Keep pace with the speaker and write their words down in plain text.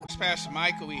Pastor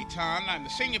Michael E. Ton. I'm the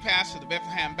senior pastor of the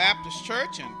Bethlehem Baptist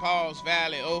Church in Pauls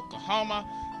Valley, Oklahoma.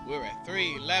 We're at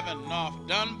 311 North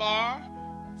Dunbar,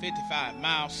 55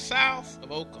 miles south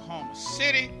of Oklahoma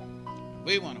City.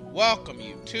 We want to welcome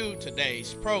you to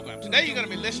today's program. Today you're going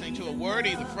to be listening to a word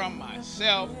either from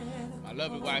myself, my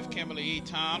lovely wife Kimberly E.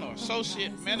 Ton, or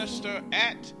associate minister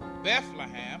at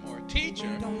Bethlehem, or a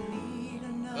teacher.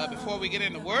 But before we get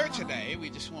into the word today, we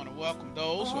just want to welcome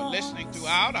those who are listening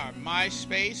throughout our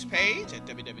MySpace page at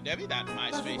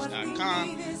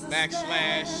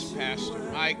www.myspace.com/Pastor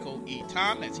Michael E.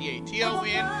 Ton. That's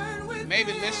E-A-T-O-N. You may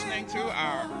be listening through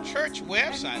our church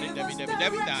website at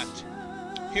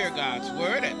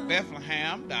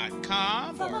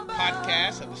www.heargodsword@bethlehem.com, or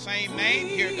podcast of the same name,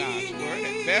 Hear God's Word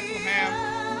at Bethlehem,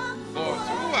 or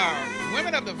through our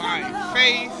Women of Divine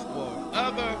Faith or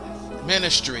other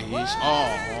ministries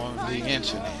on the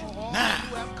internet. Now,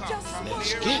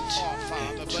 let's get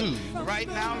into right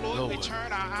now, Lord, we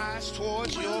turn our eyes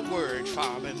towards your word,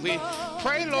 Father, and we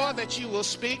pray, Lord, that you will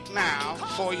speak now,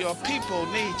 for your people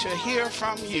need to hear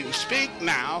from you. Speak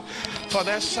now, for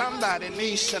there's somebody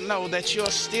needs to know that you're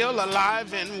still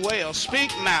alive and well. Speak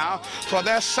now, for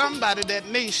there's somebody that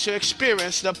needs to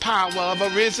experience the power of a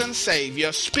risen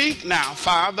Savior. Speak now,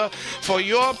 Father, for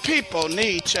your people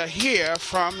need to hear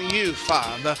from you,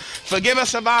 Father. Forgive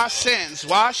us of our sins.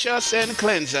 Wash us and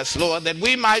cleanse us, Lord, that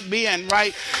we might be in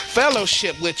right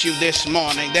fellowship with you this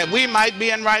morning, that we might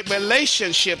be in right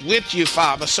relationship with you,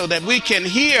 Father, so that we can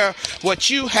hear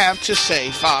what you have to say,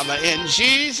 Father, in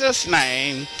Jesus'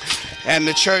 name. And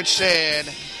the church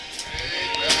said,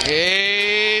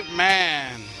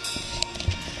 Amen.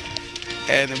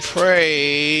 And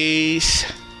praise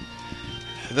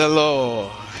the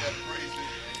Lord.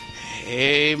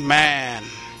 Amen.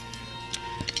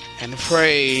 And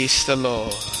praise the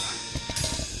Lord.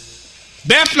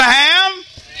 Bethlehem.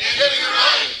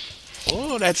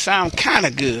 Oh, that sounds kind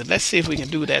of good. Let's see if we can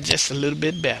do that just a little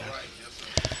bit better.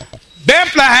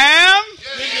 Bethlehem.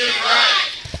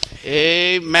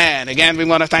 Amen. Again, we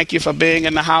want to thank you for being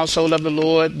in the household of the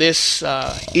Lord this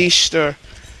Easter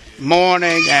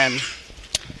morning, and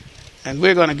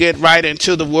we're going to get right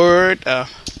into the word.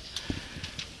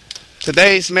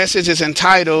 Today's message is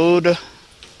entitled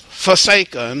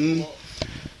Fosaken,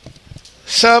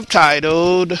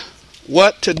 subtitled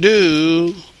What to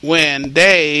Do When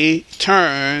Day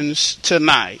Turns to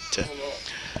Night.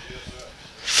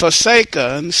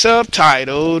 Fosaken,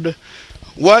 subtitled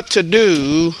What to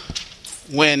Do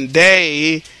When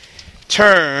Day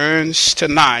Turns to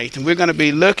Night. And we're going to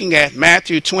be looking at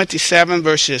Matthew 27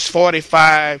 verses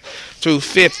 45 through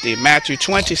 50. Matthew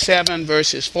 27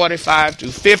 verses 45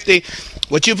 through 50.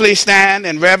 Would you please stand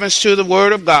in reverence to the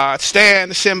word of God?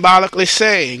 Stand symbolically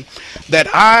saying that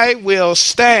I will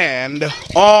stand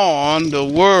on the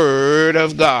word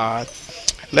of God.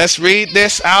 Let's read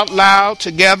this out loud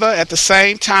together at the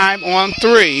same time on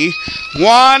 3.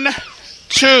 1,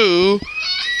 2,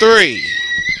 3.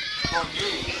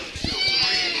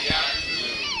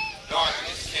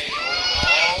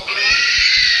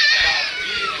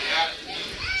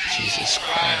 Jesus Christ.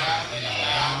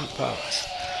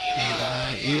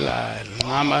 Eli,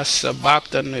 lema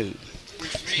sabachthani.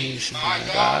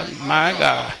 My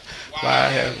God, why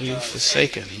have you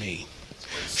forsaken me?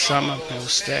 Some of them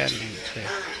standing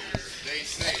there.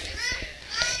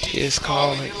 He is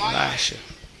calling Elisha.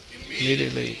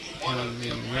 Immediately,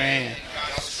 he ran,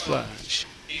 plunged.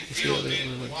 He filled it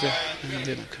with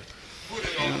vinegar.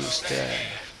 On the staff.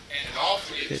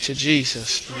 Get to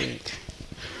Jesus, drink.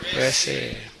 Rest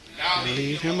there.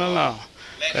 Leave him alone.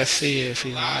 Let's see if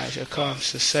Elijah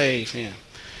comes to save him.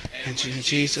 And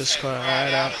Jesus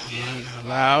cried out in a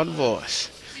loud voice.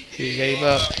 He gave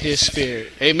up his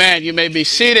spirit. Amen. You may be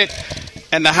seated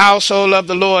in the household of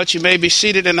the Lord. You may be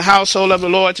seated in the household of the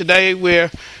Lord. Today we're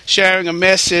sharing a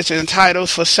message entitled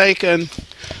Fosaken,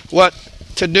 What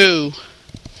to Do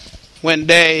When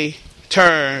Day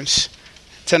Turns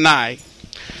to Night.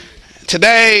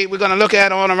 Today we're going to look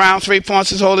at on around 3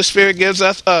 points as the Holy Spirit gives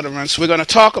us utterance. We're going to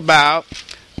talk about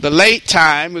the late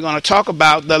time, we're going to talk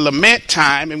about the lament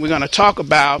time, and we're going to talk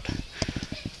about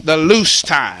the loose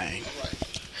time.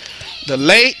 The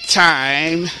late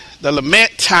time, the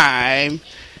lament time,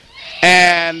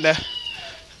 and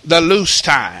the loose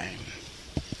time.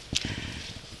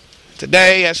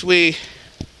 Today, as we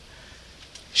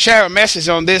share a message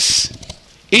on this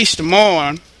Easter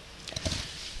morn,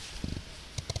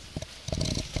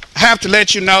 I have to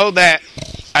let you know that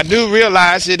I do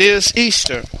realize it is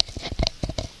Easter.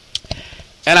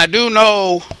 And I do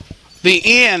know the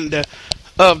end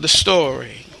of the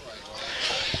story.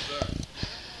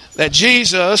 that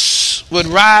Jesus would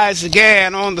rise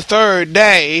again on the third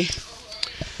day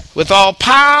with all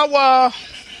power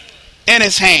in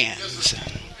his hands.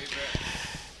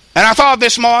 And I thought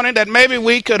this morning that maybe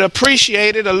we could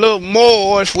appreciate it a little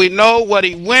more if we know what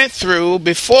he went through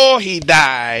before he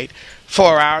died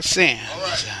for our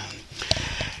sins.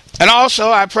 And also,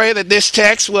 I pray that this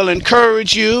text will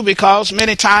encourage you, because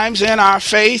many times in our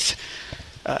faith,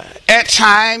 at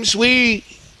times we,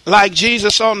 like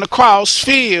Jesus on the cross,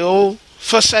 feel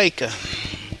forsaken.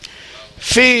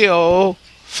 Feel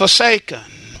forsaken.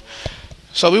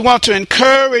 So we want to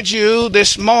encourage you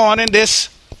this morning, this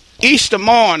Easter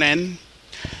morning,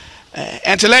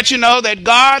 and to let you know that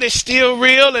God is still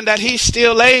real and that he's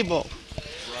still able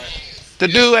to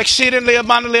do exceedingly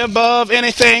abundantly above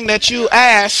anything that you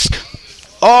ask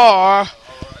or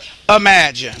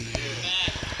imagine.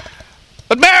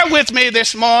 But bear with me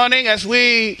this morning as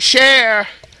we share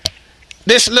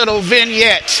this little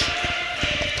vignette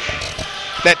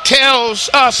that tells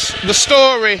us the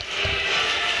story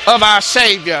of our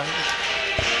Savior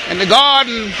in the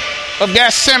Garden of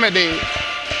Gethsemane,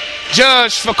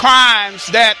 judged for crimes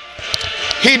that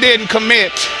he didn't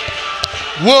commit,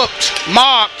 whooped,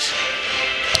 mocked,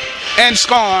 and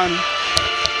scorned.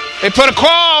 They put a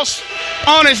cross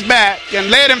on his back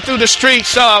and led him through the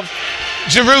streets of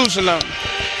Jerusalem.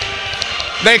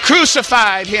 They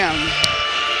crucified him.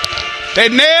 They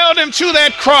nailed him to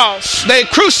that cross. They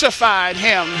crucified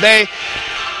him. They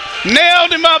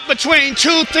nailed him up between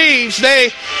two thieves.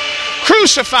 They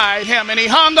crucified him, and he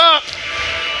hung up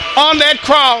on that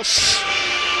cross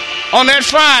on that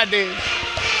Friday.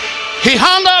 He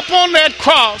hung up on that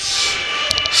cross,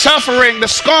 suffering the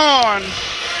scorn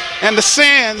and the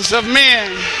sins of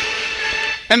men.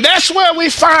 And that's where we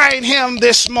find him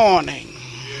this morning.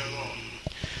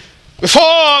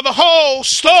 Before the whole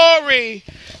story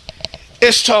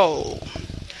is told,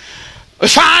 we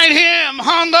find him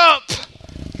hung up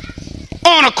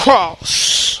on a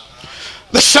cross.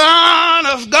 The Son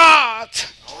of God,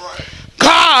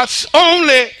 God's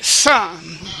only Son,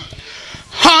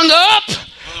 hung up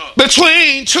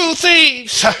between two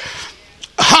thieves,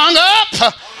 hung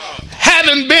up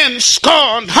having been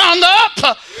scorned, hung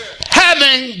up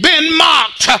having been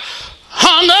mocked,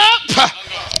 hung up.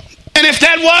 And if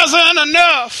that wasn't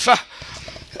enough,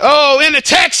 in the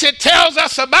text it tells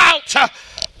us about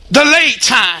the late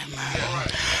time.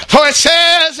 For it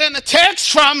says in the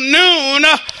text, from noon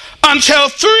until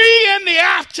 3 in the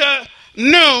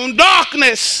afternoon,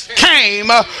 darkness came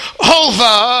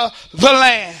over the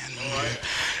land.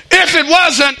 If it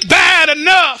wasn't bad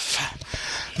enough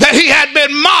that he had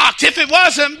been mocked, if it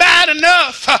wasn't bad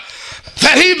enough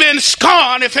that he'd been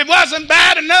scorned, if it wasn't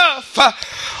bad enough,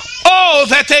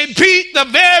 that they beat the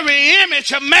very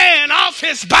image of man off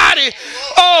his body,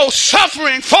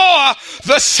 suffering for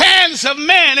the sins of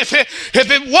men. If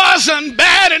it wasn't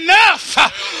bad enough,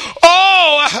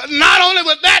 not only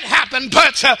would that happen,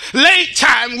 but late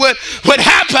time would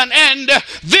happen. And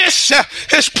this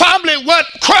is probably what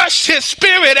crushed his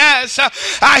spirit, as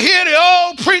I hear the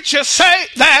old preacher say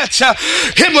that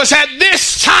it was at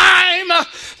this time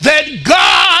that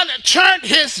God turned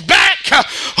his back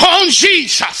on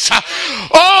Jesus.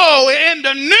 In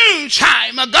the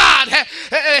noontime, God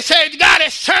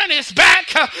has turned his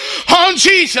back on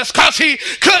Jesus because he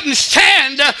couldn't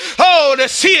stand to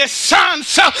see his son.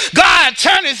 So God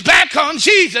turned his back on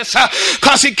Jesus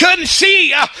because he couldn't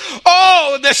see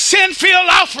the sin-filled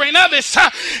offering of his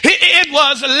son. It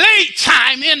was late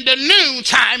time in the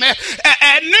noontime.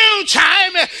 At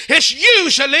noontime, it's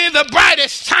usually the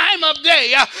brightest time of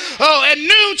day. At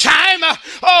noontime,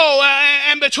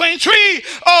 and between 3,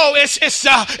 it's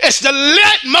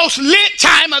the most lit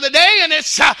time of the day, and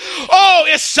it's the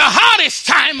hottest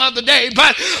time of the day.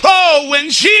 But when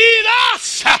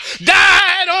Jesus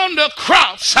died on the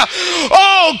cross,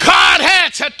 God had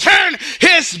to turn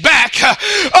his back.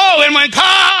 And when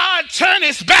God turned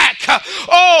his back,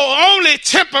 only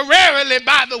temporarily,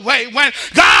 by the way, when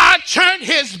God turned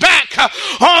his back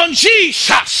on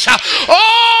Jesus,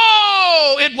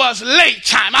 it was late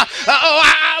time.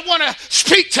 I want to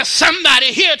speak to somebody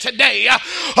here today.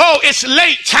 It's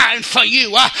late time for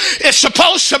you. It's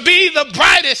supposed to be the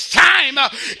brightest time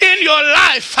in your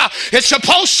life. It's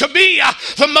supposed to be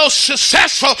the most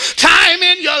successful time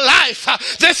in your life.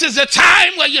 This is the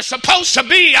time where you're supposed to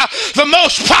be the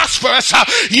most prosperous.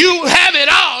 You have it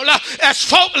all. As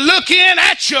folk look in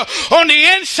at you on the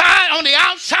inside, on the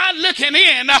outside looking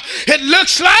in, it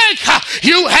looks like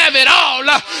you have it all.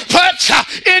 But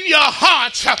in your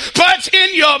heart, but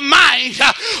in your mind,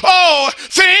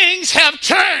 things have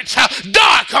turned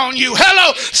dark on you.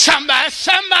 Hello,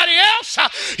 somebody else.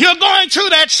 You're going through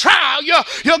that trial.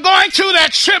 You're going through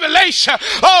that tribulation.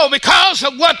 Because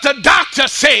of what the doctor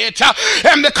said.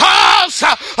 And because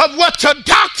of what the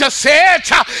doctor said,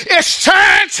 it's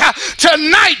turned to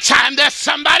nighttime. There's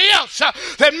somebody else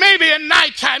that maybe at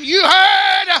nighttime you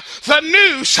heard the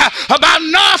news about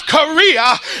North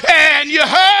Korea, and you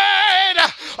heard,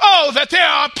 that they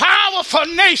are a powerful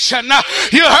nation.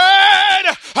 You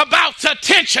heard about the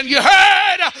tension. You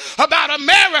heard about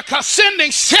America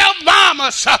sending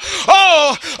self-bombers,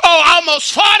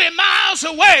 almost 40 miles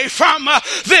away from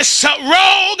this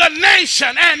rogue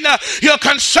nation, and you're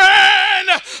concerned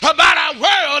about our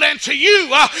world, and to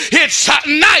you, it's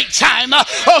nighttime.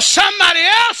 Somebody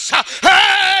else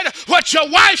heard what your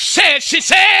wife said. She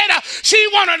said she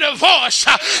wanted a divorce.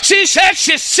 She said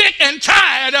she's sick and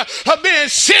tired of being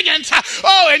sick and tired.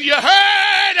 And you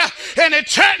heard, and it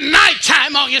turned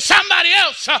nighttime on you. Somebody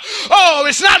else,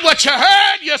 it's not what you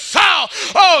heard, you saw.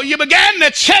 You began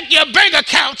to check your bank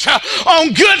account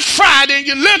on Good Friday, and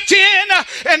you looked in,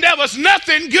 and there was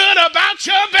nothing good about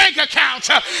your bank account.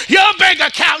 Your bank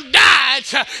account died.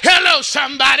 Hello,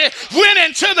 somebody. Went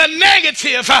into the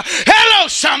negative. Hello,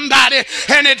 somebody.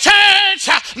 And it turns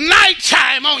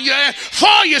nighttime on you.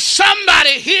 For you,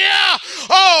 somebody here,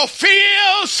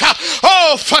 feels,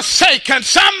 forsaken.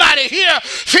 Somebody here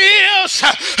feels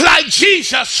like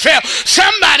Jesus felt.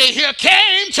 Somebody here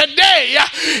came today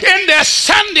in their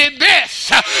Sunday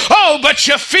best. But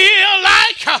you feel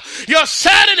like your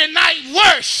Saturday night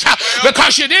worse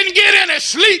because you didn't get any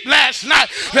sleep last night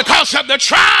because of the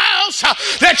trials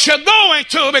that you're going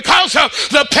through, because of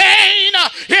the pain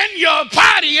in your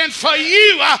body. And for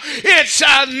you, it's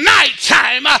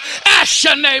nighttime. Ask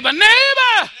your neighbor,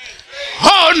 neighbor,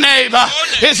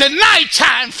 is it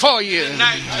nighttime for you?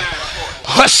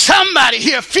 Or somebody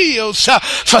here feels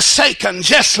forsaken,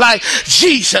 just like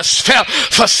Jesus felt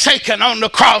forsaken on the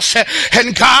cross.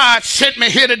 And God sent me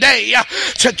here today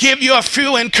to give you a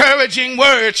few encouraging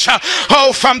words.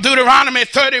 From Deuteronomy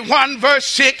 31 verse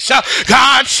 6,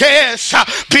 God says,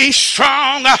 be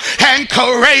strong and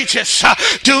courageous.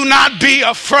 Do not be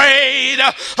afraid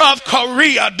of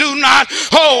Korea. Do not,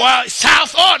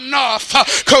 South or North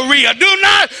Korea. Do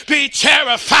not be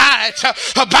terrified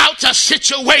about the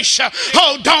situation.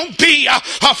 Don't be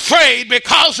afraid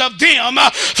because of them.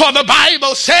 For the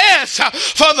Bible says,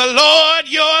 for the Lord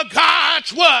your God,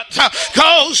 what?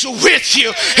 Goes with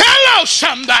you. Hello,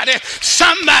 somebody.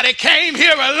 Somebody came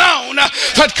here alone,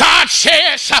 but God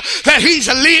says that he's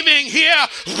leaving here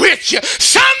with you.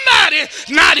 Somebody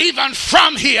not even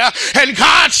from here, and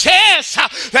God says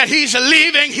that he's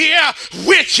leaving here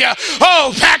with you.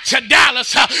 Back to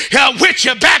Dallas, with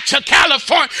you, back to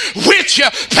California, with you,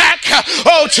 back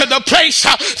to the place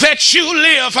that you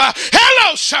live.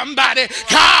 Hello, somebody.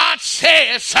 God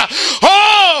says,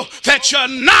 that you're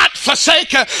not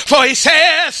forsaken, for he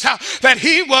says that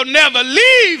he will never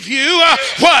leave you,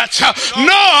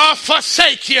 nor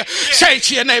forsake you. Say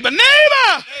to your neighbor,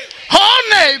 neighbor,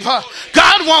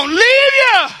 God won't leave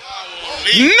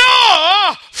you,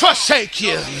 nor forsake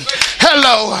you.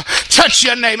 Hello, touch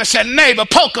your neighbor, say, neighbor,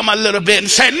 poke him a little bit and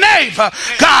say, neighbor,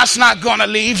 God's not going to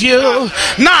leave you.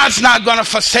 God's not going to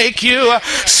forsake you.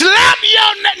 Slap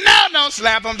your neighbor. No, don't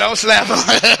slap him. Don't slap him.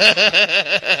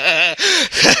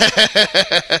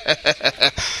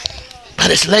 But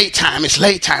it's late time.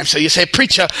 So you say,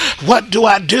 preacher, what do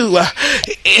I do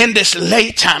in this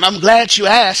late time? I'm glad you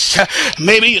asked.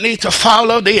 Maybe you need to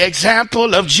follow the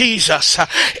example of Jesus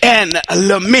and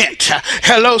lament.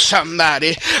 Hello,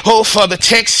 somebody. For the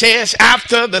text says,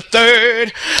 after the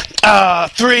third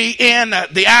 3 in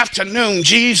the afternoon,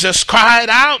 Jesus cried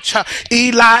out,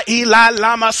 Eli, Eli,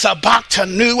 lama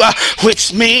sabachthani,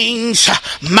 which means,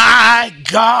 my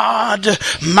God,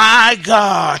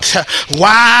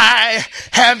 why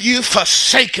have you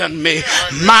forsaken me?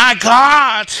 My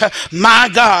God,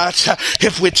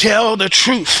 if we tell the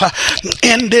truth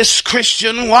in this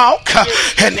Christian walk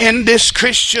and in this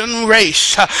Christian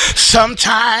race,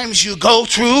 sometimes you go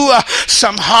through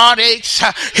some heartaches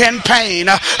and pain.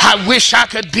 I wish I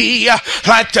could be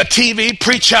like the TV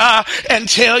preacher and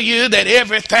tell you that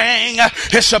everything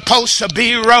is supposed to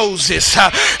be roses.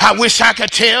 I wish I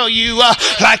could tell you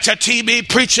like the TV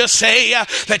preacher say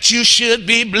that you should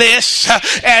be blessed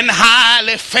blessed and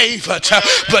highly favored.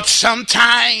 But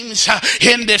sometimes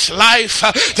in this life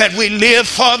that we live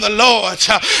for the Lord,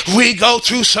 we go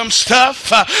through some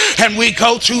stuff and we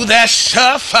go through that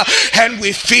stuff and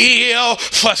we feel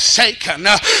forsaken.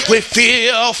 We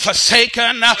feel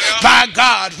forsaken by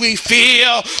God. We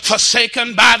feel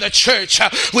forsaken by the church.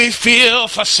 We feel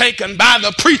forsaken by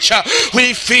the preacher.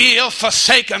 We feel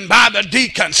forsaken by the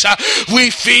deacons. We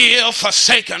feel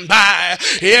forsaken by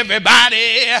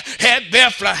everybody at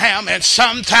Bethlehem. And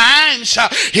sometimes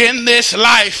in this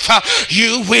life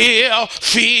you will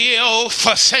feel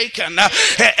forsaken.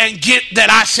 And get that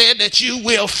I said that you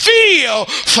will feel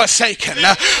forsaken.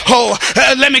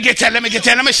 Let me get that. Let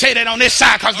me say that on this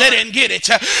side because they didn't get it.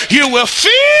 You will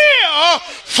feel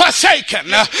forsaken.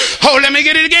 Let me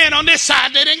get it again on this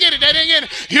side. They didn't get it.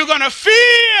 You're going to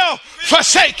feel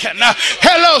forsaken.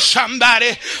 Hello,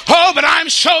 somebody. But I'm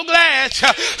so glad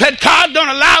that God don't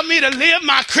allow me to live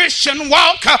my Christian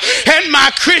walk and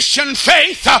my Christian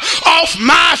faith off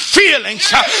my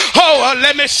feelings.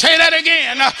 Let me say that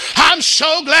again. I'm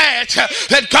so glad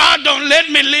that God don't let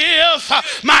me live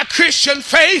my Christian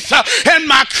faith and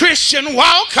my Christian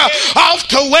walk off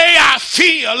the way I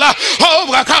feel.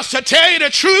 Because to tell you the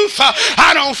truth,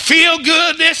 I don't feel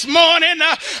good this morning.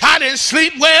 I didn't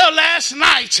sleep well last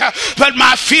night. But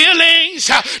my feelings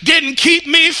didn't keep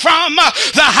me from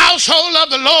the household of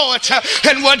the Lord.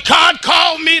 And what God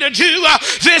called me to do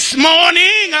this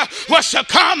morning was to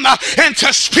come and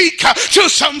to speak to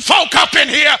some folk up in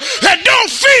here that don't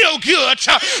feel good,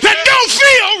 that don't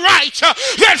feel right,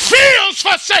 that feels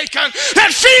forsaken,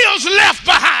 that feels left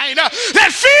behind,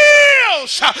 that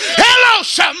feels, hello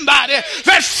somebody,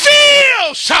 that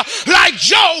feels like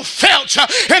Job felt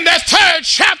in that 3rd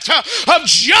chapter of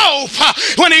Job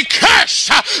when he cursed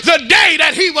the day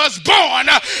that he was born.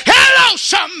 Hello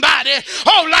somebody.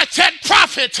 Like that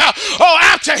prophet.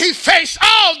 After he faced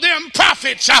all them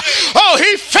prophets.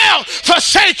 He felt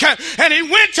forsaken and he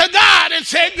went to God and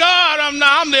said, God,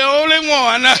 I'm the only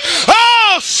one.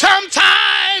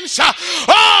 Sometimes,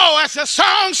 as the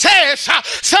song says,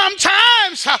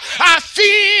 sometimes I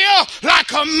feel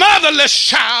like a motherless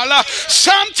child.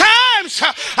 Sometimes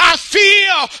I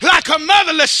feel like a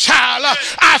motherless child.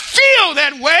 I feel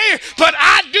that way, but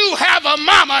I do have a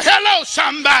mama. Hello,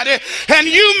 somebody. And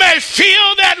you may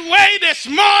feel that way this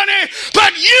morning,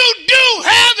 but you do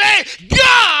have a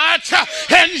God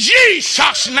in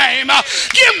Jesus' name.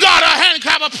 Give God a hand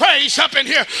clap of praise up in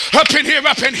here.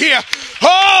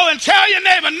 And tell your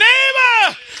neighbor,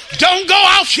 don't go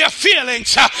off your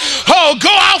feelings.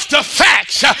 Go off the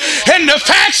facts. And the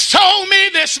facts told me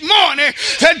this morning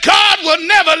that God will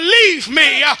never leave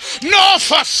me nor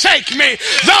forsake me.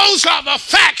 Those are the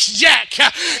facts, Jack.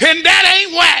 And that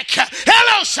ain't whack.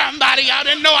 Hello, somebody. I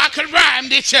didn't know I could rhyme,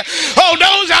 did you?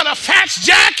 Those are the facts,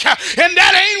 Jack. And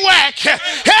that ain't whack.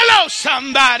 Hello,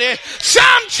 somebody.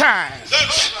 Sometimes,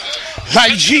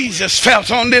 like Jesus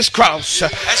felt on this cross,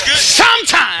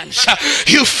 sometimes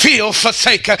you feel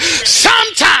forsaken.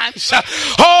 Sometimes,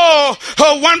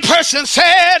 one person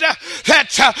said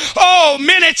that,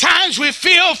 many times we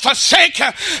feel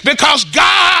forsaken because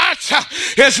God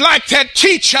is like that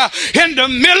teacher in the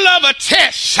middle of a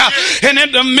test. And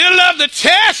in the middle of the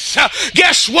test,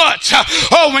 guess what?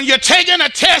 When you're taking a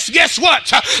test, guess what?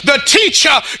 The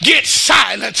teacher gets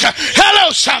silent.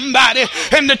 Hello, somebody.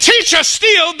 And the teacher's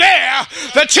still there.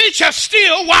 The teacher's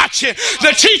still watching.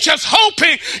 The teacher's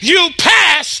hoping you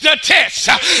pass the test.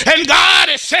 And God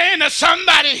is saying to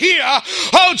somebody here,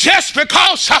 just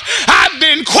because I've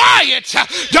been quiet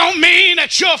don't mean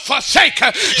that you're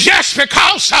forsaken. Just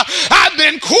because I've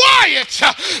been quiet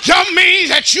don't mean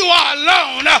that you are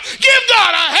alone. Give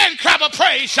God a hand clap of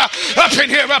praise up in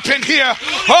here.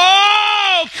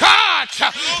 God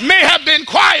may have been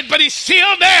quiet, but he's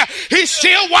still there. He's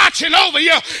still watching over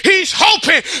you. He's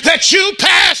hoping that you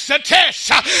pass the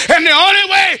test. And the only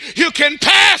way you can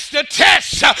pass the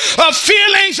test of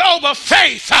feelings over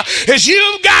faith is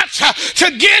you've got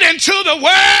to get into the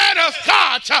Word of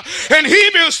God. And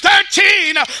Hebrews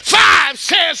 13:5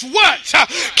 says what?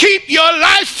 Keep your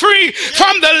life free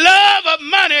from the love of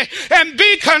money and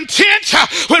be content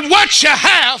with what you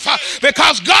have.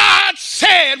 Because God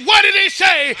said, what did he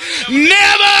say?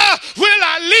 Never will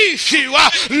I leave you.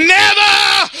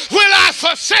 Never will I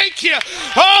forsake you.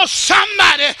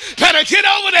 Somebody better get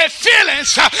over their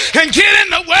feelings and get in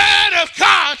the Word of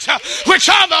God, which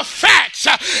are the facts.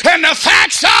 And the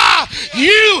facts are,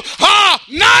 you are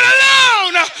not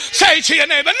alone. Say to your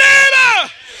neighbor,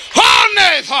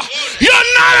 neighbor,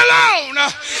 you're not alone.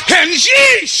 in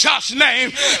Jesus'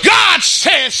 name. God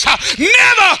says,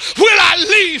 never will I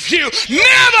leave you.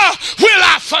 Never will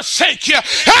I forsake you.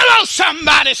 Hello,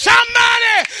 somebody.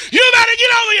 Somebody, you better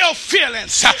get over your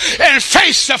feelings and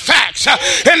face the facts.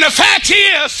 And the fact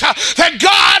is that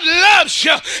God loves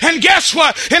you. And guess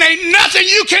what? It ain't nothing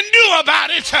you can do about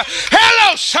it.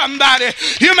 Hello, somebody.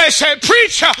 You may say,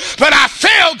 preacher, but I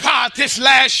failed God this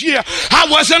last year. I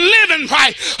wasn't living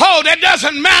right. Oh, that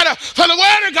doesn't matter. For the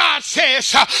word of God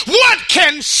says, what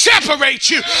can separate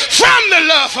you from the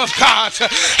love of God?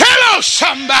 Hello,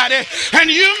 somebody. And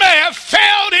you may have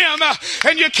failed him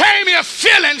and you came here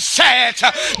feeling sad,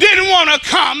 didn't want to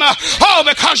come,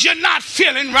 because you're not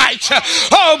feeling right.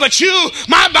 But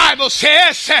my Bible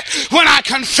says when I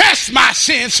confess my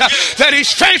sins, that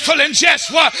he's faithful and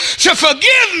just what? To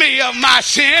forgive me of my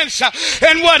sins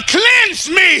and what? Cleanse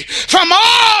me from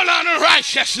all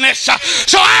unrighteousness,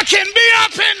 so I can be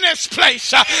up in this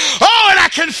place. And I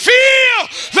can feel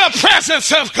the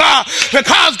presence of God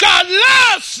because God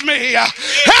loves me.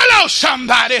 Hello,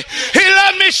 somebody. He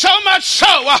loved me so much so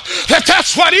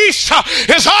that's what Easter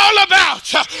is all about.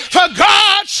 For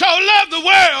God so loved the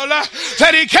world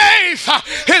that he gave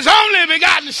his only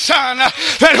begotten Son,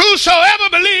 that whosoever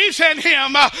believes in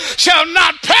him shall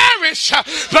not perish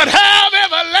but have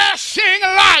everlasting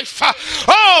life.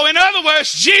 In other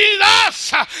words,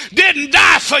 Jesus didn't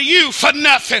die for you for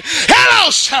nothing. Hello,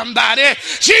 somebody.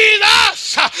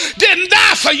 Jesus didn't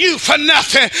die for you for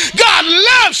nothing. God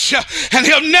loves you and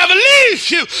he'll never leave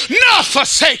you nor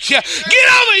forsake you. Get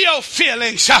over your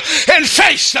feelings and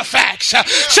face the facts.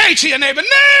 Say to your neighbor,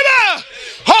 neighbor,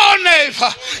 neighbor,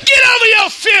 get over your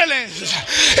feelings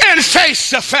and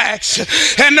face the facts.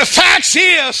 And the facts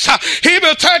is,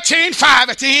 Hebrews 13:5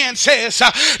 at the end says,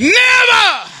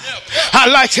 never, I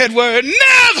like that word,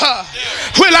 never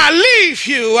will I leave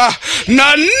you,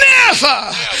 nor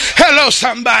never, hello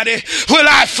somebody, will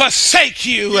I forsake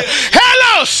you.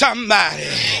 Hello somebody.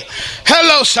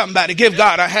 Hello somebody. Give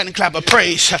God a hand clap of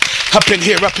praise up in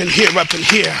here, up in here, up in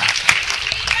here.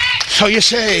 So you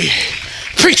say,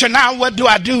 preacher, now what do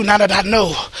I do now that I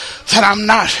know that I'm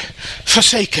not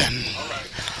forsaken?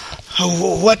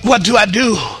 What do I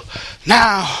do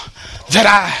now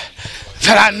that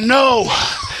I know,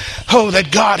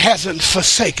 that God hasn't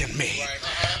forsaken me?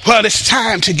 Well, it's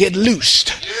time to get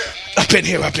loosed up in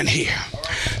here, up in here.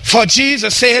 For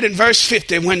Jesus said in verse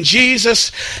 50, when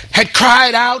Jesus had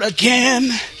cried out again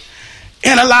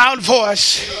in a loud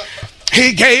voice,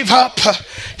 he gave up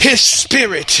his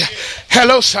spirit.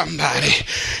 Hello, somebody.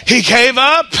 He gave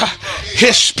up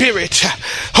his spirit.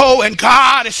 And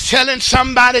God is telling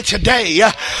somebody today,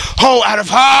 out of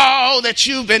all that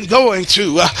you've been going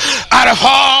through, out of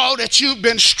all that you've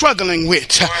been struggling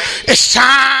with, it's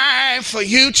time for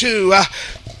you to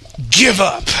give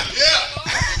up.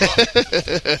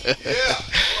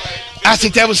 I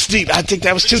think that was deep. I think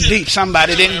that was too deep.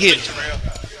 Somebody didn't get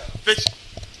it.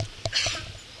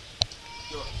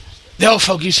 The old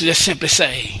folk used to just simply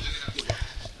say,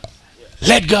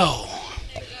 let go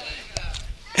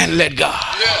and let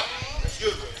God.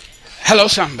 Hello,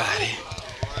 somebody.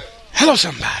 Hello,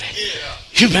 somebody.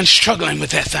 You've been struggling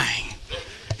with that thing.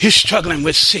 You're struggling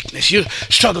with sickness. You're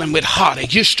struggling with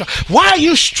heartache. Why are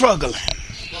you struggling?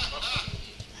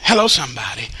 Hello,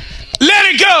 somebody. Let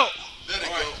it go.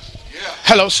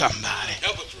 Hello, somebody.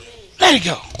 Let it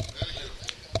go.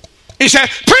 He said,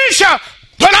 preacher,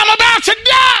 but I'm about to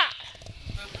die.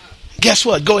 Guess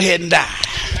what? Go ahead and die.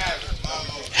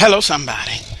 Hello,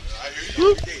 somebody.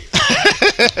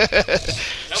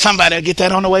 Somebody will get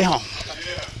that on the way home.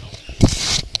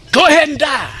 Go ahead and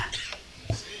die.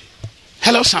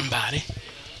 Hello, somebody.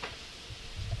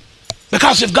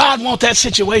 Because if God wants that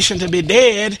situation to be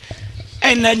dead,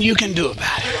 ain't nothing you can do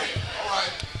about it.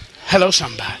 Hello,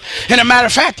 somebody. And a matter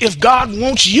of fact, if God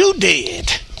wants you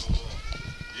dead,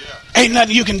 ain't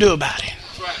nothing you can do about it.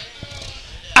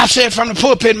 I've said from the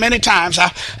pulpit many times,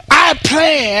 I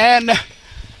plan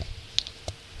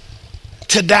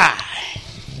to die.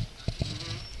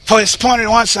 For it's pointed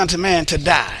once unto man to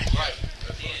die.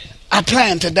 I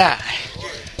plan to die.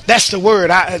 That's the word.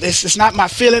 It's not my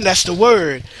feeling, that's the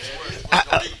word.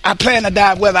 I plan to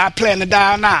die whether I plan to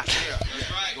die or not.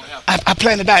 I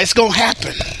plan to die. It's going to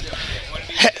happen.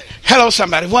 Hello,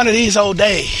 somebody. One of these old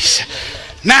days.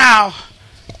 Now,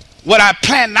 what I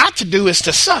plan not to do is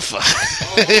to suffer.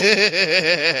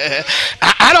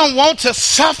 I don't want to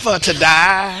suffer to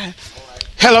die.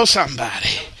 Hello, somebody.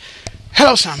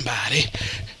 Hello, somebody.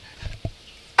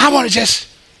 I want to just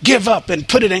give up and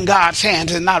put it in God's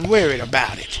hands and not worry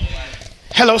about it.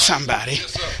 Hello, somebody.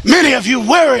 Many of you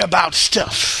worry about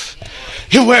stuff.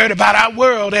 You're worried about our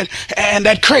world and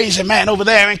that crazy man over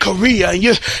there in Korea. And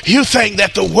you think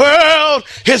that the world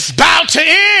is about to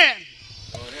end.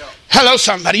 Hello,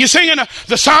 somebody. You're singing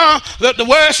the song, the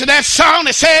words of that song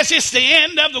that says it's the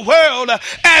end of the world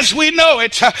as we know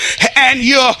it. And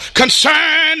you're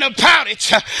concerned about it.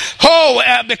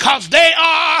 Because they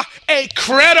are a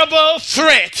credible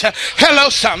threat. Hello,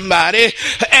 somebody.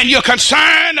 And you're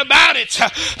concerned about it.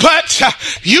 But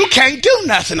you can't do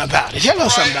nothing about it. Hello,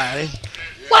 somebody.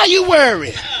 Why are you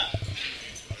worried?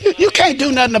 You can't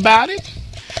do nothing about it.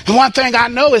 And one thing I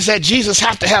know is that Jesus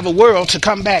have to have a world to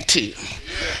come back to.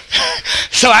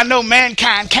 So I know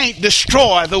mankind can't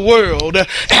destroy the world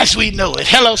as we know it.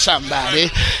 Hello,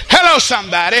 somebody. Hello,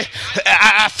 somebody.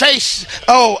 I face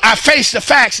the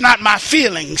facts, not my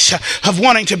feelings of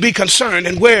wanting to be concerned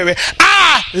and worried.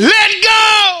 I let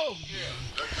go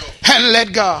and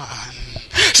let God.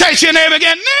 Say to your neighbor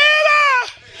again,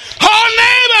 neighbor,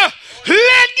 oh neighbor,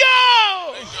 let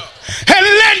go and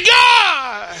let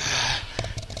God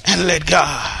and let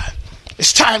God.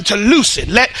 It's time to loose it.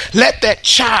 Let that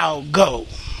child go.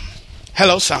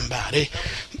 Hello, somebody.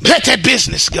 Let that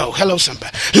business go. Hello,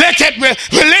 somebody. Let that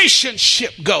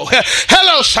relationship go.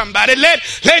 Hello, somebody. Let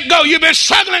go. You've been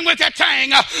struggling with that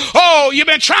thing. You've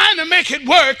been trying to make it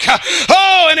work.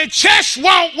 And it just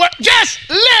won't work. Just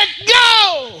let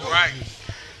go. Right.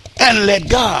 And let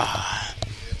God.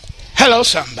 Hello,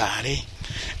 somebody.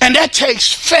 And that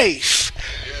takes faith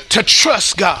to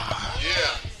trust God.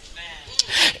 Yeah.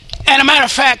 And a matter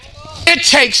of fact, it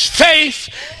takes faith,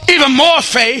 even more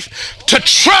faith, to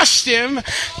trust him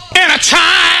in a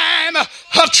time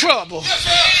of trouble.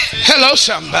 Hello,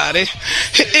 somebody.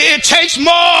 It takes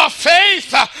more faith,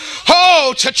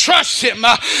 to trust him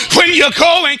when you're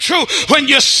going through, when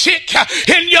you're sick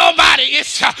in your body.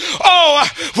 It's,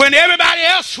 when everybody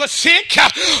else was sick,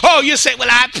 you say, well,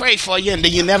 I prayed for you, and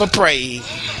then you never prayed.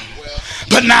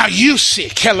 But now you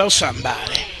sick. Hello,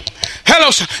 somebody. Hello,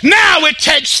 now it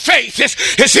takes faith.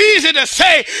 It's easy to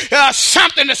say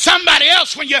something to somebody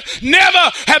else when you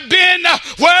never have been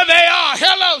where they are.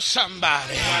 Hello,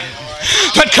 somebody.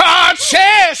 But God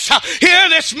says here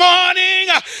this morning,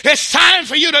 it's time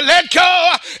for you to let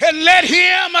go and let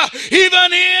him,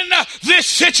 even in this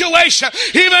situation,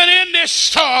 even in this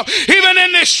storm, even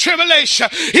in this tribulation,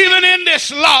 even in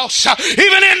this loss,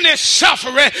 even in this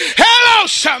suffering. Hello,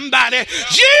 somebody.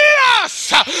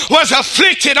 Jesus was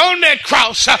afflicted on that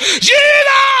cross. Jesus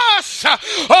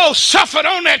suffered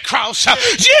on that cross.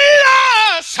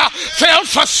 Jesus felt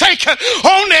forsaken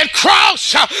on that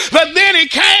cross, but then he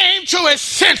came to his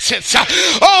senses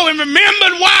and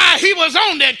remembered why he was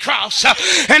on that cross.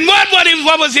 And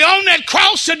what was he on that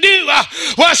cross to do?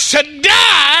 Was to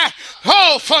die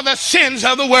for the sins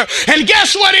of the world. And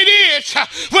guess what it is?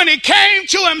 When he came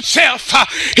to himself,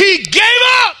 he gave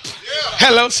up.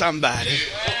 Hello, somebody.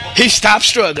 He stopped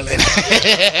struggling.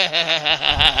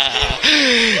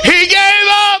 He gave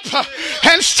up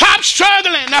and stopped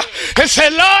struggling and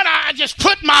said, Lord, I just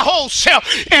put my whole self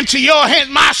into your hands,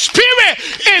 my spirit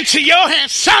into your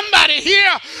hands. Somebody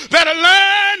here better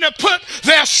learn to put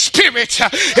their spirit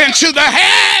into the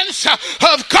hands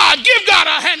of God. Give God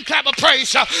a hand clap of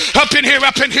praise up in here,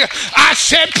 up in here. I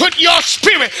said put your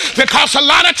spirit, because a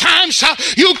lot of times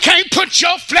you can't put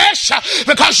your flesh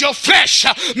because your flesh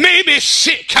may be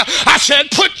sick. I said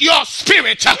put your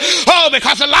spirit,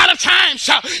 because a lot of times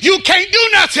you can't do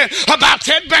nothing about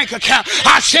that bank account.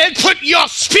 I said put your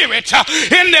spirit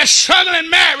in this struggling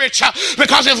marriage,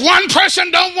 because if one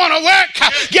person don't want to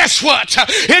work, guess what?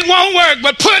 It won't work.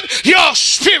 But put your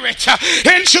spirit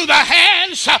into the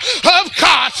hands of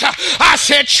God. I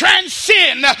said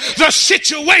transcend the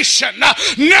situation.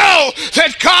 Know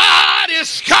that God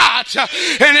is God,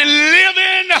 and live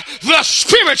in the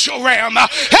spiritual realm.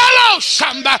 Hello,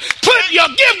 somebody.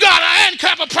 Give God a hand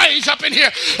clap of praise up in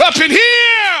here. Up in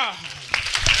here.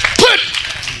 Put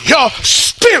your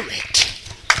spirit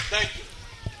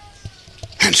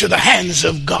into the hands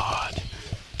of God.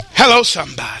 Hello,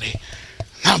 somebody.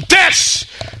 Now that's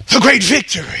the great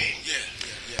victory.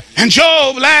 And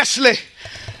Job lastly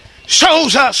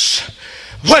shows us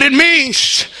what it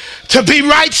means to be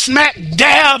right smack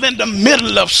dab in the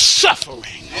middle of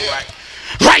suffering.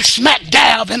 Right smack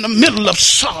dab in the middle of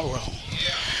sorrow.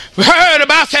 We heard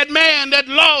about that man that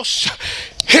lost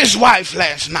his wife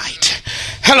last night.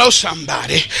 Hello,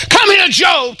 somebody. Come here,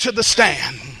 Job, to the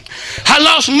stand. I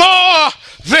lost more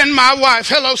than my wife.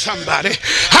 Hello, somebody.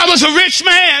 I was a rich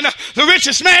man, the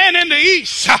richest man in the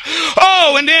East.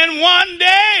 And then one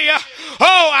day,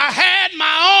 I had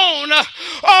my own,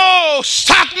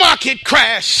 stock market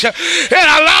crash and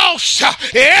I lost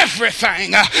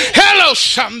everything. Hello,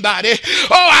 somebody.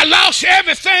 I lost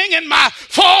everything in my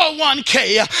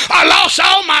 401k. I lost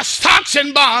all my stocks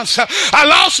and bonds. I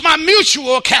lost my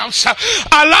mutual accounts.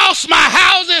 I lost my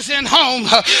houses and homes.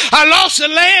 I lost the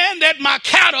land that my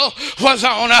cattle was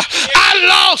on.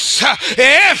 I lost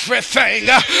everything.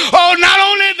 Not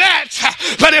only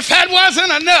that, but if that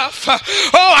wasn't enough,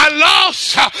 I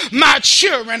lost my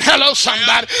children. Hello,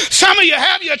 somebody. Some of you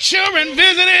have your children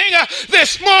visiting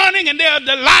this morning and they're a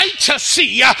delight to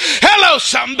see. Hello,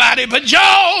 somebody. But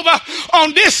Job,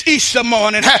 on this Easter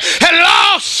morning, had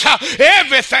lost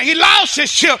everything. He lost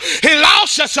his children. He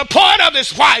lost the support of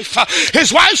his wife.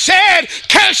 His wife said,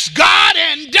 curse God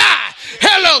and die.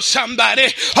 Hello, somebody.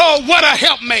 What a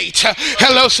helpmate.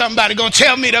 Hello, somebody. Gonna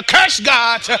tell me to curse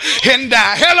God and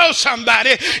die. Hello,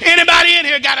 somebody. Anybody in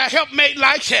here got a helpmate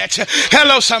like that?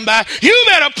 Hello, somebody. You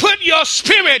better put your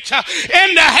spirit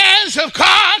in the hands of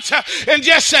God and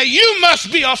just say, you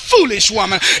must be a foolish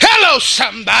woman. Hello,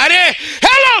 somebody.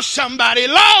 Hello, somebody.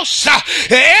 Lost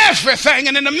everything,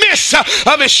 and in the midst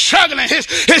of his struggling,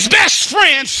 his best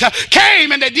friends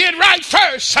came and they did right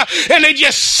first, and they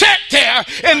just sat there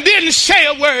and didn't say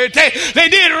a word. They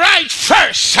did right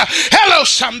first. Hello,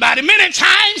 somebody. Many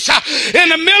times in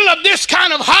the middle of this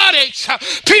kind of heartaches,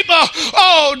 people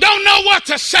don't know what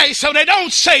to say, so they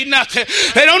don't say nothing.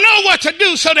 They don't know what to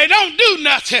do, so they don't do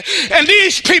nothing. And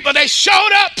these people, they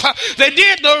showed up. They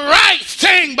did the right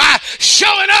thing by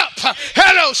showing up.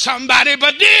 Hello, somebody.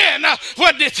 But then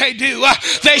what did they do?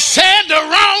 They said the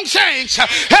wrong things.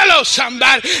 Hello,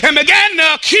 somebody. And began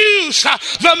to accuse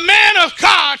the man of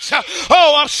God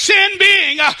of sin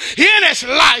being in his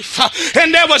life.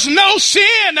 And there was no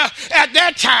sin at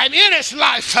that time in his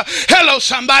life. Hello,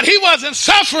 somebody. He wasn't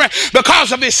suffering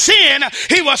because of his sin.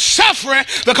 He was suffering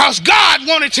because God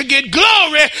wanted to get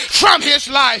glory from his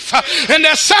life. And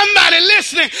there's somebody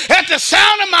listening at the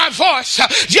sound of my voice,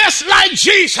 just like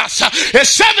Jesus is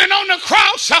suffering on the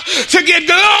cross to get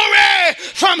glory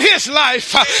from his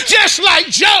life. Just like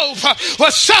Job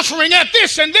was suffering at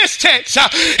this and this text.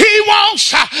 He wants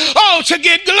to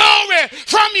get glory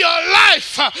from your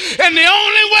life. And the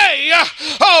only way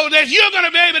that you're going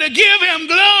to be able to give him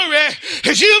glory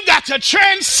is you've got to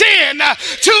transcend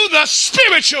to the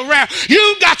spiritual realm.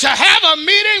 You've got to have a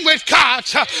meeting with God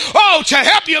to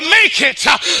help you make it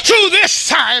through this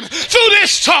time, through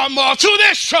this turmoil, through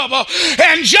this trouble.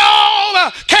 And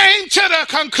Job came to the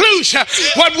conclusion,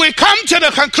 what we come to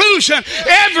the conclusion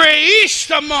every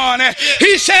Easter morning.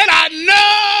 He said, I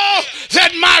know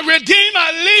that my Redeemer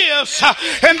lives,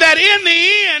 and that in the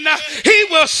end he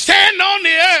will stand on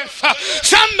the earth.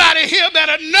 Somebody here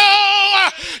better know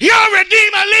your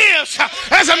Redeemer lives.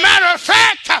 As a matter of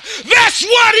fact, that's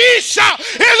what Easter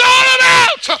is all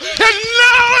about, is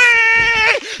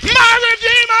knowing my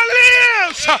Redeemer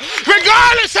lives.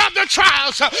 Regardless of the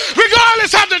trials,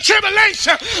 regardless of the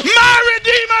tribulation, my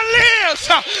Redeemer lives.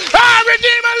 My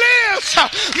Redeemer lives.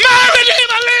 My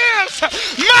Redeemer lives.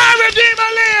 My Redeemer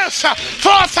lives.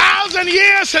 4,000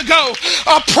 years ago,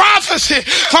 a prophecy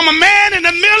from a man in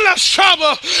the middle of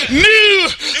trouble knew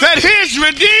that his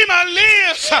Redeemer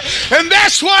lives. And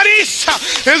that's what Easter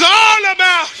is all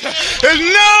about, is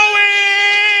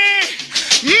knowing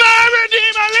my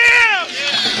Redeemer lives.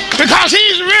 Because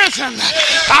he's risen.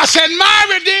 I said, my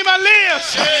Redeemer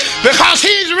lives. Because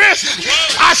he's risen.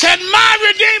 I said, my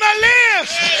Redeemer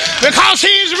lives. Because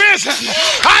he's risen.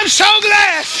 I'm so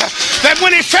glad that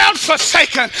when he felt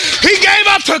forsaken, he gave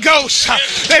up the ghost.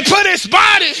 They put his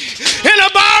body in a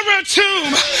borrowed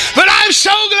tomb. But I'm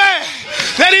so glad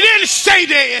that he didn't stay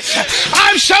dead.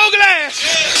 I'm so glad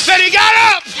that he got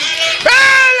up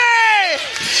early.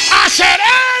 I said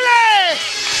early.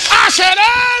 I said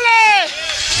early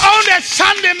on that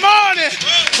Sunday morning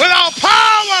with all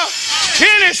power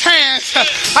in his hands.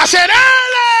 I said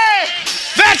early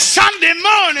that Sunday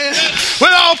morning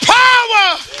with all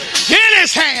power in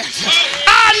his hands.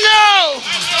 I know,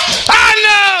 I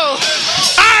know,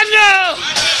 I know,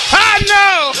 I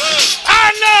know, I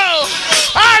know,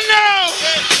 I know,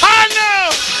 I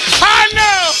know, I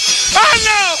know, I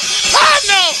know, I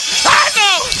know, I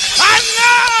know, I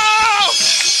know,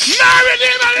 my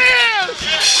Redeemer lives.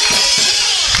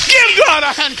 Give God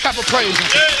a hand clap of praise.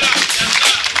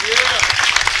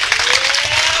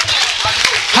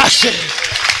 I said,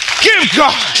 give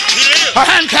God a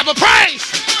hand clap of praise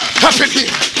up in here.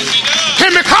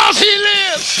 And because he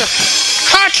lives,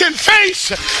 I can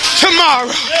face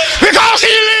tomorrow. Because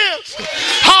he lives,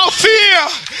 all fear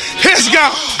is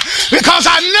gone. Because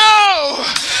I know.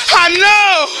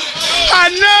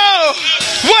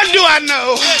 What do I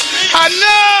know? I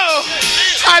know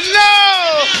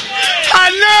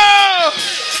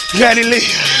that he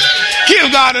lives.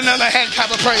 Give God another hand clap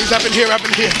of praise up in here, up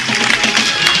in here.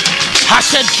 I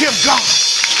said give God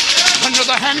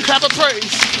another hand clap of praise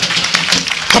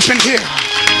up in here,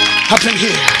 up in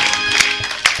here.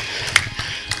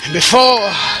 And before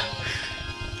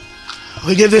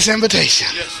we give this invitation,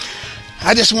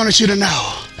 I just wanted you to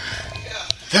know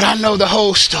that I know the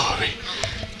whole story.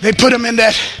 They put him in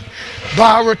that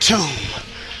borrowed tomb.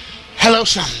 Hello,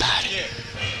 somebody.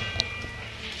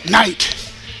 Night,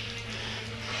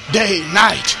 day,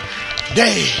 night,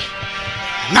 day,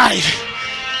 night,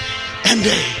 and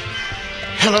day.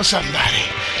 Hello, somebody.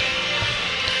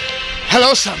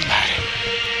 Hello, somebody.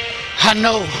 I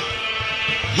know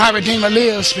my Redeemer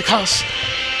lives because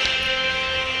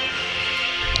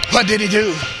what did he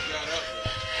do?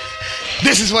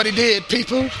 This is what he did,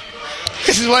 people.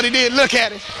 This is what he did. Look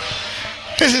at it.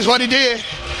 This is what he did.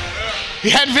 He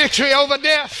had victory over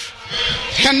death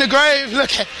and the grave.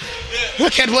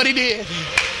 Look at what he did.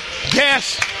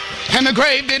 Death and the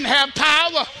grave didn't have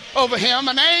power over him.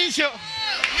 An angel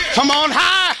from on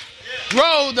high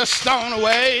rolled the stone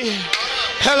away.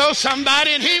 Hello,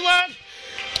 somebody. And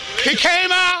he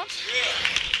came out.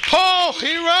 Oh,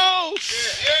 he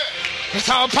rose with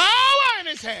all power in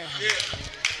his hand.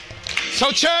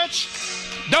 So, church,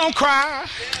 don't cry.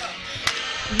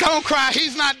 Don't cry.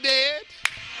 He's not dead.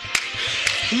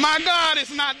 My God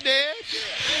is not dead.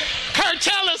 Kurt,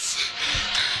 tell us.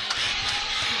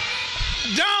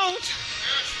 Don't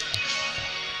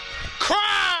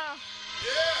cry.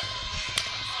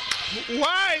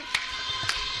 Wipe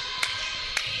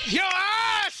your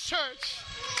eyes, church.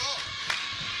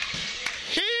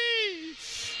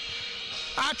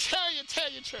 I tell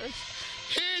you, church,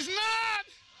 he's not.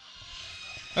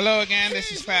 Hello again,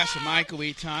 this is Pastor Michael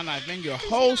Eaton. I've been your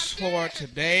host for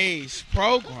today's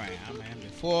program. And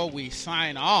before we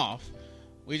sign off,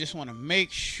 we just want to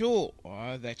make sure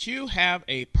that you have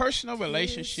a personal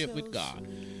relationship with God.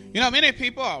 You know, many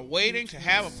people are waiting to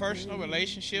have a personal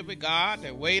relationship with God.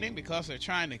 They're waiting because they're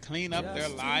trying to clean up their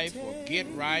life or get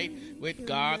right with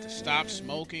God, to stop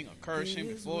smoking or cursing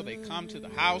before they come to the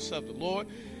house of the Lord.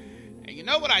 And you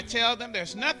know what I tell them?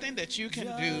 There's nothing that you can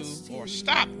do or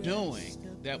stop doing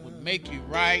that would make you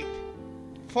right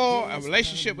for a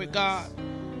relationship with God.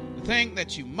 The thing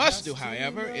that you must do,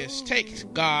 however, is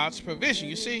take God's provision.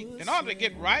 You see, in order to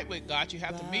get right with God, you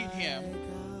have to meet him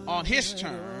on his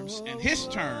terms, and his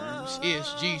terms is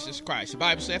Jesus Christ. The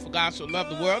Bible said, for God so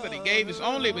loved the world that he gave his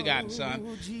only begotten Son,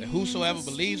 that whosoever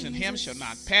believes in him shall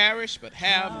not perish, but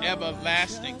have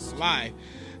everlasting life.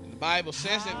 And the Bible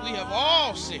says that we have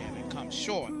all sinned and come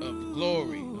short of the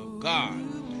glory of God.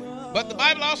 But the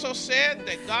Bible also said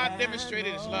that God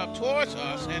demonstrated his love towards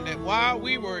us, and that while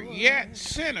we were yet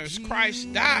sinners,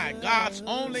 Christ died. God's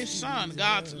only Son,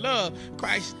 God's love,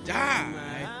 Christ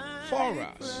died for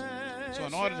us. So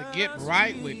in order to get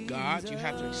right with God, you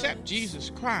have to accept Jesus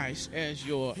Christ as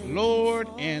your Lord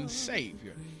and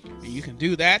Savior. And you can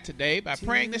do that today by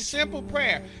praying this simple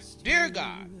prayer. Dear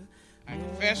God, I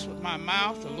confess with my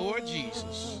mouth the Lord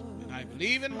Jesus, and I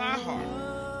believe in my heart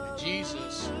that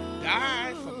Jesus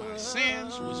died for my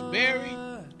sins, was buried,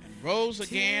 and rose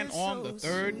again on the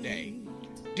third day.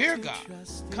 Dear God,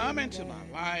 come into my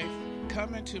life,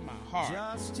 come into my heart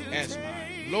as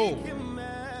my Lord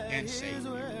and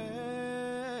Savior.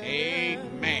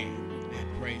 Amen.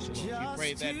 And praise the Lord. If you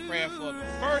prayed that prayer for the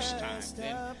first time,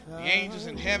 then the angels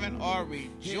in heaven are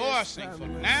rejoicing, for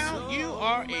now you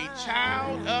are a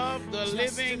child of the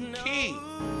living King.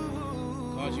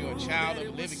 Because you're a child of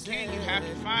the living King, you have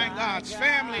to find God's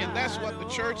family, and that's what the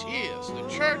church is. The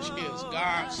church is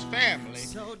God's family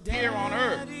here on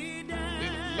earth. We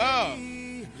would love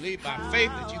to believe by faith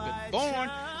that you've been born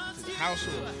into the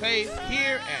household of faith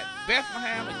here at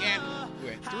Bethlehem. Again,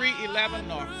 we're at 311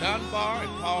 North Dunbar in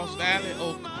Pauls Valley,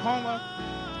 Oklahoma,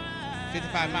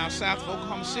 55 miles south of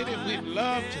Oklahoma City. We'd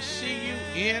love to see you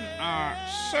in our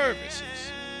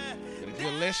services. But if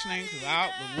you're listening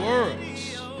throughout the world,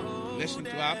 listening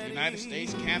throughout the United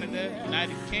States, Canada,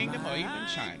 United Kingdom, or even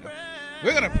China,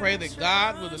 we're going to pray that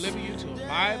God will deliver you to a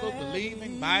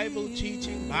Bible-believing,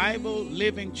 Bible-teaching,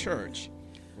 Bible-living church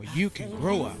where you can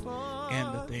grow up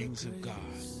in the things of God.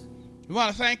 We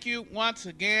want to thank you once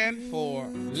again for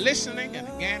listening. And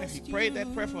again, if you prayed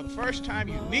that prayer for the first time,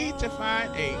 you need to find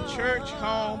a church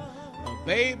home. A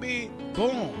baby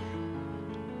born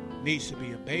needs to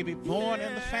be a baby born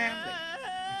in the family,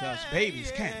 because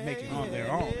babies can't make it on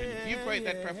their own. And if you prayed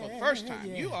that prayer for the first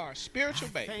time, you are a spiritual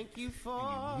baby, and you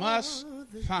must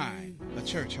find a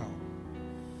church home.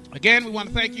 Again, we want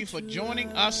to thank you for joining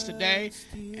us today,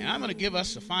 and I'm going to give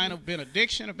us a final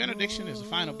benediction. A benediction is a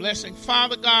final blessing.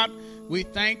 Father God, we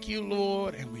thank you,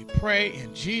 Lord, and we pray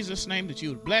in Jesus' name that you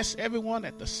would bless everyone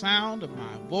at the sound of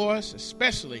my voice,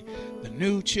 especially the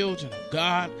new children of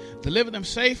God. Deliver them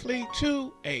safely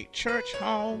to a church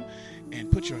home,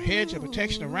 and put your hedge of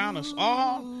protection around us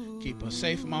all. Keep us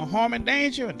safe from all harm and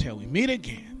danger until we meet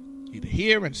again, either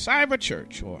here in Cyber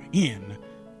Church or in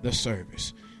the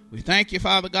service. We thank you,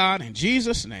 Father God, in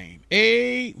Jesus' name.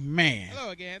 Amen.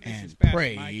 Hello again. This is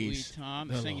Pastor Mike Lee Tom,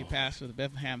 the senior pastor of the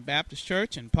Bethlehem Baptist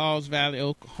Church in Pauls Valley,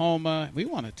 Oklahoma. We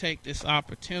want to take this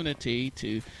opportunity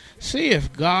to see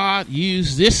if God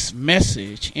used this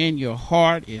message in your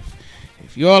heart, if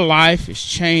your life is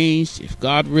changed, if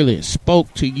God really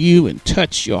spoke to you and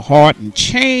touched your heart and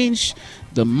changed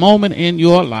the moment in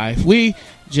your life. We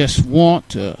just want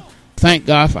to thank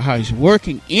God for how he's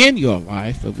working in your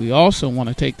life, but we also want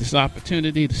to take this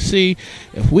opportunity to see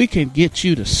if we can get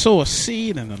you to sow a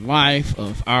seed in the life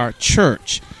of our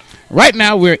church. Right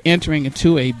now we're entering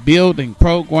into a building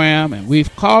program, and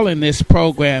we've calling this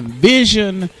program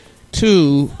Vision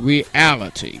to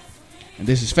Reality. And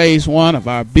this is phase 1 of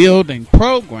our building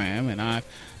program, and I've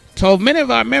told many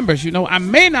of our members, I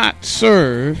may not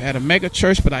serve at a mega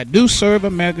church, but I do serve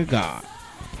a mega God.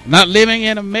 Not living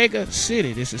in a mega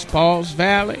city. This is Pauls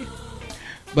Valley.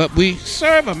 But we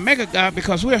serve a mega God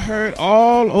because we're heard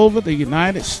all over the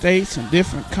United States and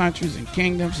different countries and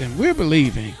kingdoms. And we're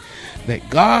believing that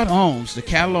God owns the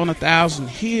cattle on 1,000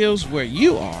 hills where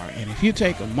you are. And if you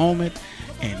take a moment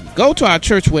and go to our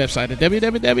church website at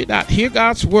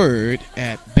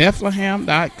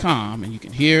www.heargodsword@bethlehem.com, and you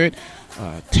can hear it.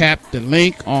 Tap the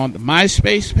link on the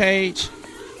MySpace page,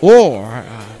 or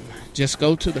just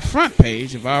go to the front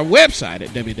page of our website at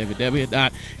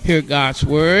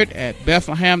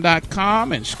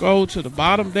www.heargodsword@bethlehem.com and scroll to the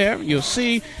bottom there. You'll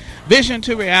see Vision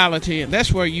to Reality, and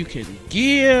that's where you can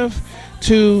give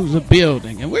to the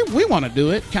building. And we want to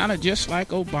do it kind of just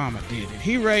like Obama did it.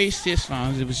 He raised his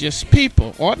funds. It was just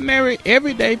people, ordinary,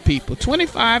 everyday people,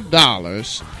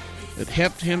 $25 that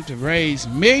helped him to raise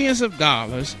millions of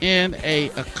dollars in a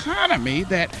economy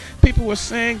that people were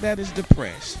saying that is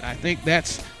depressed. I think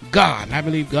that's God, and I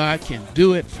believe God can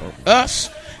do it for us,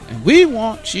 and we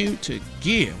want you to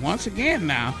give. Once again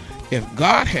now, if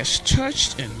God has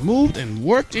touched and moved and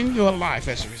worked in your life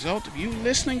as a result of you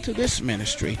listening to this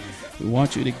ministry, we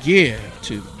want you to give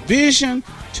to Vision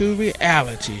to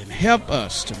Reality and help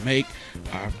us to make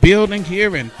our building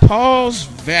here in Pauls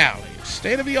Valley,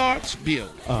 state-of-the-art build,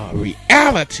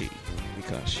 reality,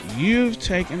 because you've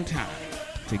taken time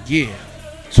to give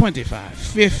 25,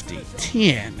 50,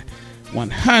 10,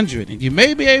 100, and you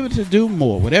may be able to do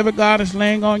more. Whatever God is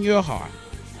laying on your heart,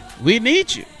 we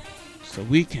need you so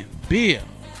we can build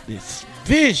this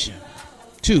vision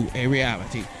to a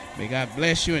reality. May God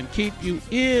bless you and keep you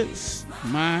is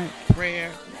my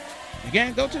prayer.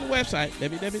 Again, go to the website,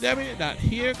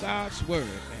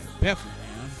 www.heargodsword@bethlehem.com.